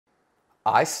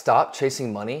I stopped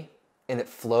chasing money and it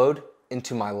flowed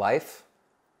into my life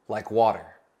like water.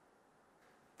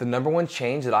 The number one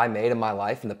change that I made in my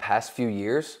life in the past few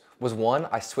years was one,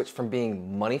 I switched from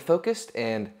being money focused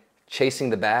and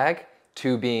chasing the bag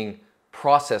to being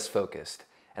process focused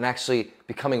and actually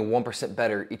becoming 1%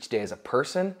 better each day as a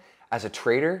person, as a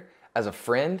trader, as a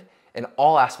friend, in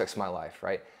all aspects of my life,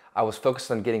 right? I was focused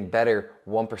on getting better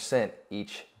 1%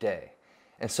 each day.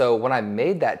 And so when I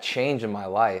made that change in my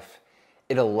life,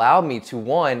 it allowed me to,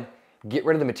 one, get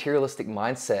rid of the materialistic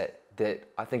mindset that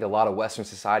I think a lot of Western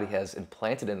society has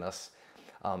implanted in us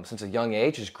since a young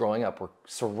age. Just growing up, we're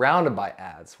surrounded by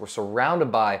ads. We're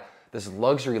surrounded by this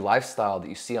luxury lifestyle that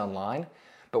you see online.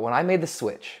 But when I made the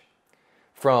switch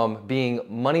from being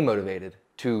money motivated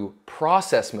to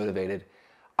process motivated,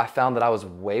 I found that I was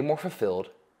way more fulfilled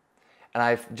and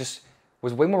I just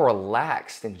was way more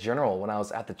relaxed in general when I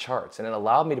was at the charts. And it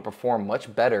allowed me to perform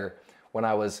much better when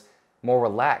I was more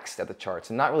relaxed at the charts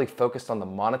and not really focused on the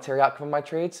monetary outcome of my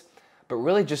trades, but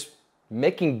really just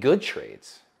making good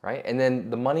trades, right? And then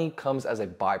the money comes as a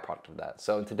byproduct of that.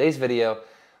 So in today's video,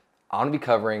 I'm gonna be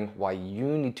covering why you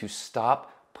need to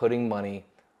stop putting money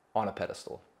on a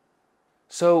pedestal.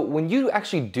 So when you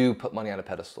actually do put money on a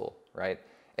pedestal, right?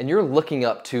 And you're looking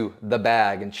up to the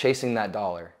bag and chasing that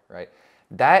dollar, right?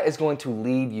 That is going to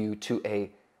lead you to a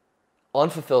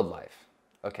unfulfilled life,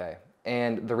 okay?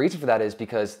 And the reason for that is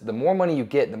because the more money you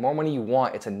get, the more money you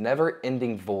want, it's a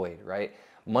never-ending void, right?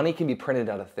 Money can be printed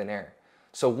out of thin air.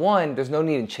 So one, there's no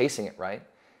need in chasing it, right?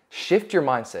 Shift your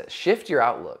mindset, shift your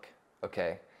outlook,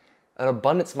 okay? An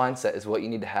abundance mindset is what you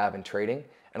need to have in trading.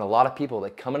 And a lot of people, they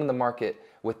come into the market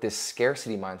with this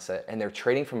scarcity mindset and they're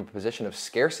trading from a position of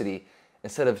scarcity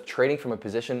instead of trading from a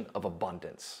position of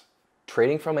abundance.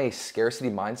 Trading from a scarcity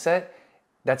mindset,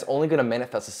 that's only gonna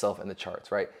manifest itself in the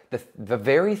charts, right? The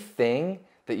very thing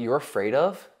that you're afraid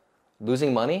of,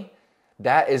 losing money,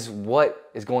 that is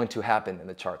what is going to happen in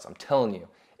the charts. I'm telling you,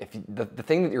 the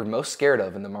thing that you're most scared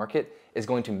of in the market is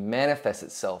going to manifest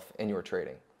itself in your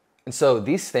trading. And so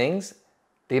these things,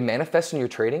 they manifest in your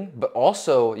trading, but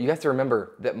also you have to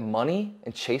remember that money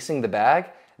and chasing the bag,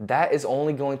 that is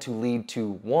only going to lead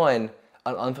to one,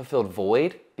 an unfulfilled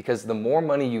void, because the more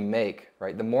money you make,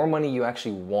 right, the more money you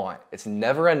actually want. It's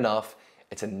never enough.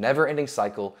 It's a never-ending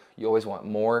cycle. You always want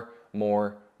more,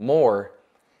 more, more.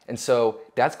 And so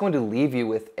that's going to leave you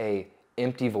with a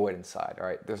empty void inside, all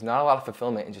right? There's not a lot of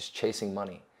fulfillment in just chasing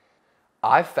money.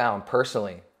 I've found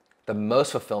personally the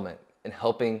most fulfillment in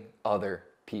helping other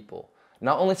people.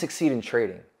 Not only succeed in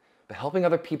trading, but helping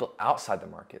other people outside the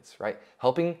markets, right?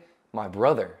 Helping my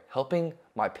brother, helping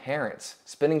my parents,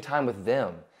 spending time with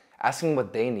them, asking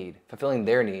what they need, fulfilling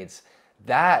their needs.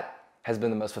 That has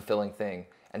been the most fulfilling thing.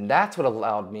 And that's what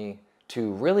allowed me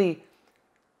to really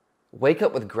wake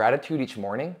up with gratitude each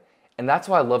morning. And that's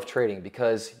why I love trading,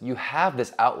 because you have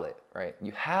this outlet, right?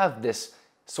 You have this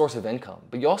source of income,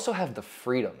 but you also have the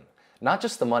freedom, not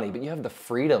just the money, but you have the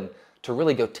freedom to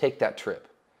really go take that trip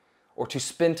or to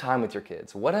spend time with your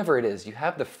kids. Whatever it is, you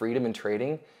have the freedom in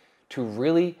trading to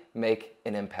really make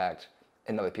an impact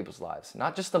in other people's lives.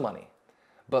 Not just the money,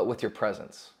 but with your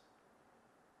presence.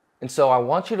 And so I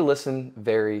want you to listen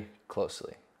very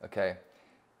closely, okay?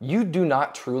 You do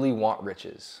not truly want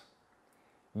riches.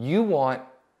 You want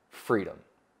freedom.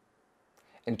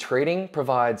 And trading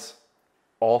provides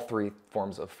all three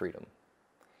forms of freedom.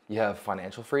 You have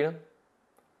financial freedom,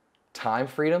 time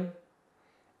freedom,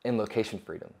 and location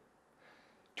freedom.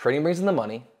 Trading brings in the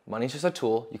money. Money is just a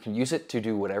tool. You can use it to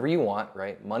do whatever you want,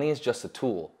 right? Money is just a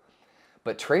tool.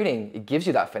 But trading, it gives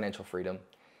you that financial freedom.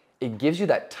 It gives you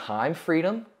that time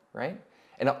freedom, right?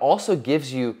 And it also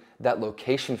gives you that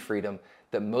location freedom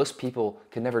that most people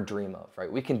can never dream of,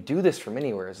 right? We can do this from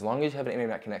anywhere. As long as you have an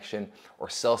internet connection or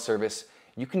cell service,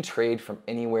 you can trade from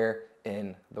anywhere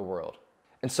in the world.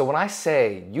 And so when I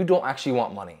say you don't actually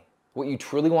want money, what you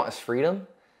truly want is freedom,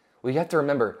 well, you have to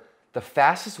remember the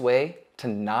fastest way to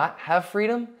not have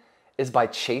freedom is by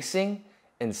chasing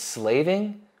and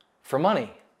slaving for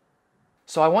money.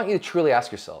 So I want you to truly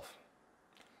ask yourself,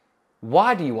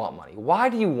 why do you want money? Why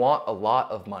do you want a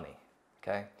lot of money,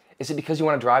 okay? Is it because you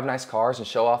want to drive nice cars and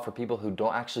show off for people who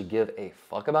don't actually give a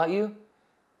fuck about you?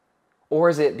 Or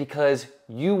is it because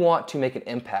you want to make an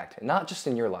impact, not just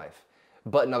in your life,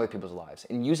 but in other people's lives,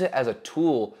 and use it as a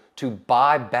tool to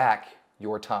buy back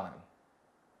your time?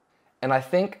 And I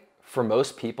think for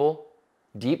most people,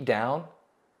 deep down,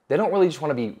 they don't really just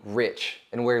want to be rich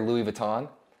and wear Louis Vuitton,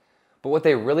 but what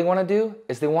they really want to do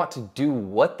is they want to do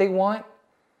what they want,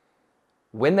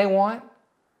 when they want,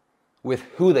 with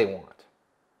who they want,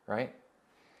 right?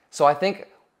 So I think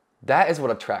that is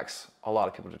what attracts a lot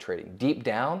of people to trading. Deep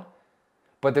down,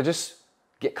 but they're just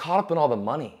get caught up in all the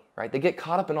money, right? They get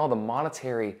caught up in all the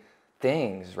monetary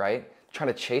things, right? Trying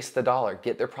to chase the dollar,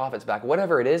 get their profits back,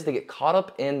 whatever it is, they get caught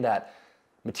up in that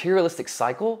materialistic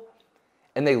cycle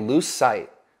and they lose sight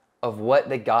of what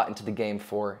they got into the game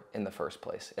for in the first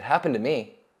place. It happened to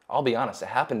me. I'll be honest, it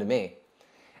happened to me.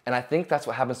 And I think that's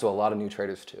what happens to a lot of new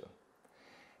traders too.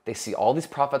 They see all these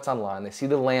profits online, they see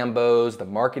the Lambos, the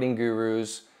marketing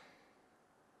gurus,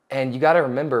 and you gotta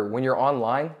remember when you're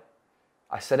online,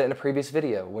 I said it in a previous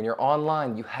video, when you're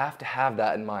online, you have to have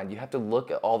that in mind. You have to look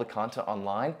at all the content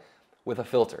online with a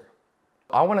filter.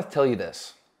 I wanna tell you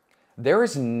this, there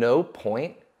is no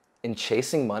point in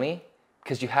chasing money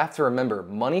because you have to remember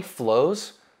money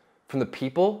flows from the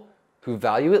people who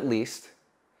value it least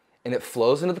and it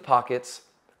flows into the pockets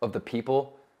of the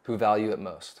people who value it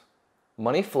most.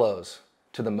 Money flows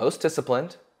to the most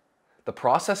disciplined, the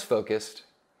process focused,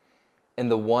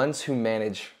 and the ones who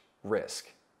manage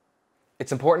risk.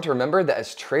 It's important to remember that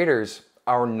as traders,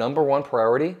 our number one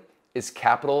priority is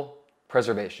capital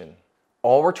preservation.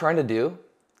 All we're trying to do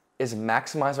is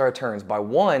maximize our returns by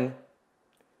one,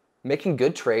 making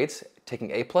good trades,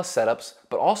 taking A+ setups,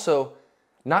 but also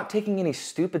not taking any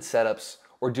stupid setups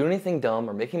or doing anything dumb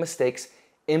or making mistakes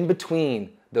in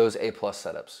between those A+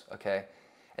 setups, okay?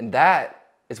 And that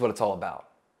is what it's all about.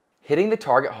 Hitting the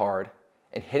target hard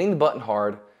and hitting the button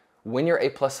hard when your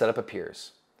A+ setup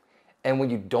appears. And when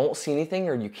you don't see anything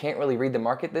or you can't really read the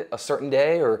market a certain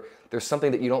day or there's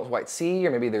something that you don't quite see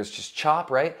or maybe there's just chop,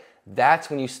 right? That's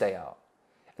when you stay out.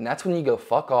 And that's when you go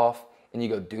fuck off and you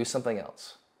go do something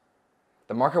else.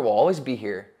 The market will always be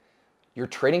here. Your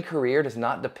trading career does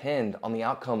not depend on the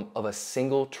outcome of a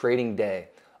single trading day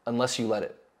unless you let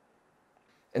it.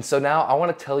 And so now I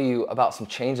want to tell you about some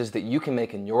changes that you can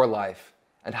make in your life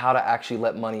and how to actually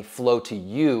let money flow to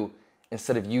you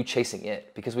instead of you chasing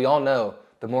it. Because we all know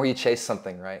the more you chase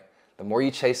something, right? The more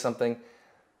you chase something,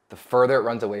 the further it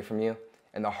runs away from you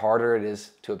and the harder it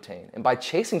is to obtain. And by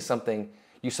chasing something,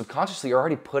 you subconsciously are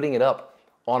already putting it up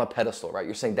on a pedestal, right?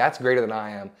 You're saying that's greater than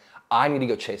I am. I need to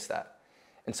go chase that.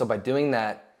 And so by doing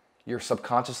that, you're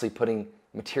subconsciously putting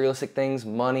materialistic things,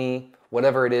 money,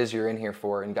 whatever it is you're in here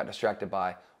for and got distracted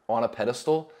by on a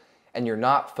pedestal, and you're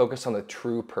not focused on the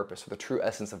true purpose or the true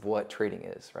essence of what trading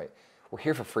is, right? We're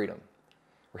here for freedom.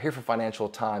 We're here for financial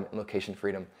time and location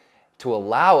freedom to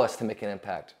allow us to make an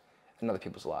impact in other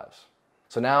people's lives.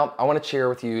 So now I want to share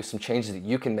with you some changes that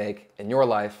you can make in your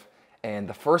life. And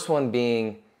the first one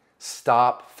being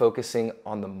stop focusing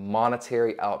on the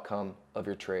monetary outcome of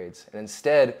your trades and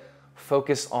instead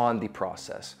focus on the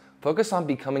process. Focus on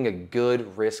becoming a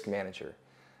good risk manager,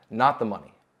 not the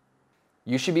money.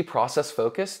 You should be process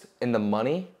focused and the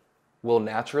money will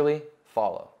naturally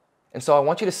follow. And so I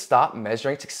want you to stop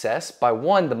measuring success by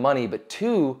one, the money, but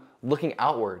two, looking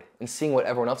outward and seeing what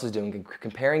everyone else is doing and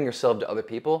comparing yourself to other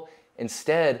people.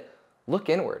 Instead, look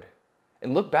inward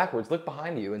and look backwards, look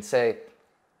behind you and say,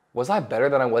 was I better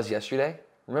than I was yesterday?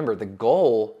 Remember, the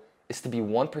goal is to be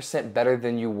 1% better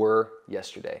than you were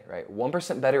yesterday, right?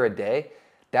 1% better a day,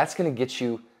 that's gonna get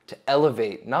you to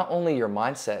elevate not only your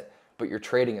mindset, but your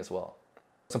trading as well.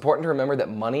 It's important to remember that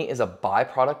money is a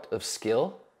byproduct of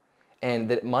skill and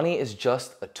that money is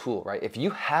just a tool, right? If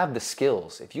you have the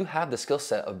skills, if you have the skill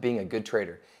set of being a good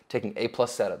trader, taking A+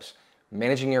 setups,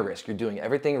 managing your risk, you're doing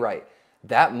everything right,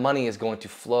 that money is going to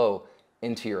flow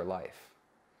into your life.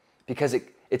 Because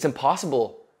it's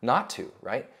impossible not to,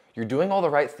 right? You're doing all the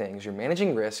right things, you're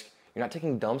managing risk, you're not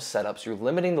taking dumb setups, you're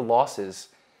limiting the losses,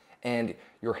 and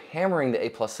you're hammering the A+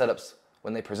 setups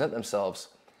when they present themselves.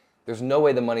 There's no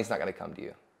way the money's not gonna come to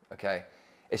you, okay?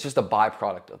 It's just a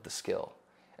byproduct of the skill.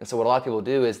 And so what a lot of people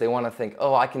do is they wanna think,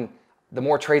 oh, the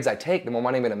more trades I take, the more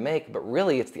money I'm gonna make, but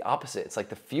really it's the opposite. It's like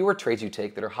the fewer trades you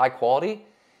take that are high quality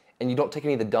and you don't take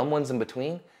any of the dumb ones in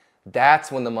between,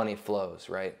 that's when the money flows,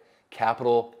 right?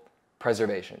 Capital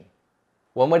preservation.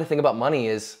 One way to think about money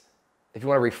is, if you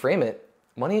wanna reframe it,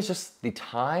 money is just the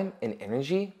time and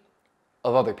energy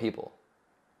of other people.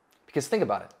 Because think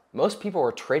about it, most people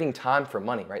are trading time for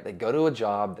money, right? They go to a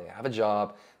job, they have a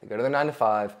job, they go to their 9 to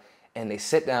 5, and they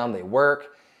sit down, they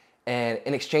work, and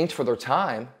in exchange for their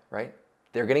time, right,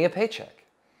 they're getting a paycheck.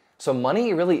 So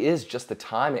money really is just the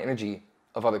time and energy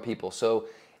of other people. So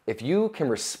if you can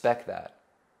respect that,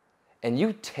 and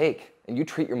you take and you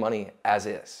treat your money as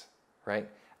is, right,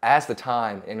 as the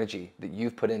time and energy that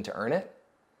you've put in to earn it,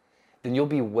 then you'll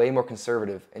be way more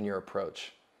conservative in your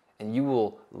approach and you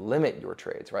will limit your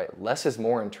trades, right? Less is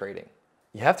more in trading.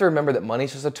 You have to remember that money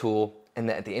is just a tool and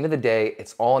that at the end of the day,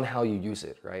 it's all in how you use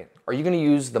it, right? Are you gonna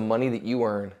use the money that you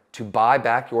earn to buy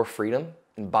back your freedom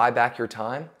and buy back your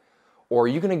time? Or are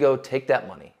you gonna go take that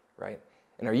money, right?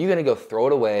 And are you gonna go throw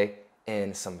it away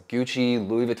in some Gucci,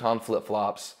 Louis Vuitton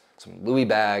flip-flops, some Louis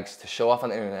bags to show off on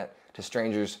the internet to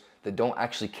strangers that don't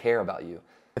actually care about you.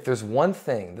 If there's one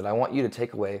thing that I want you to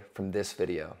take away from this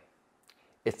video,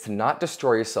 it's to not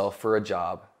destroy yourself for a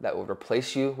job that will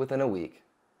replace you within a week,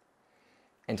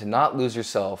 and to not lose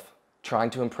yourself trying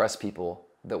to impress people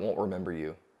that won't remember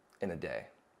you in a day.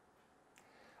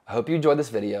 I hope you enjoyed this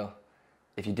video.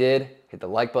 If you did, hit the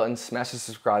like button, smash the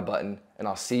subscribe button, and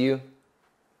I'll see you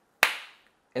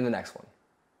in the next one.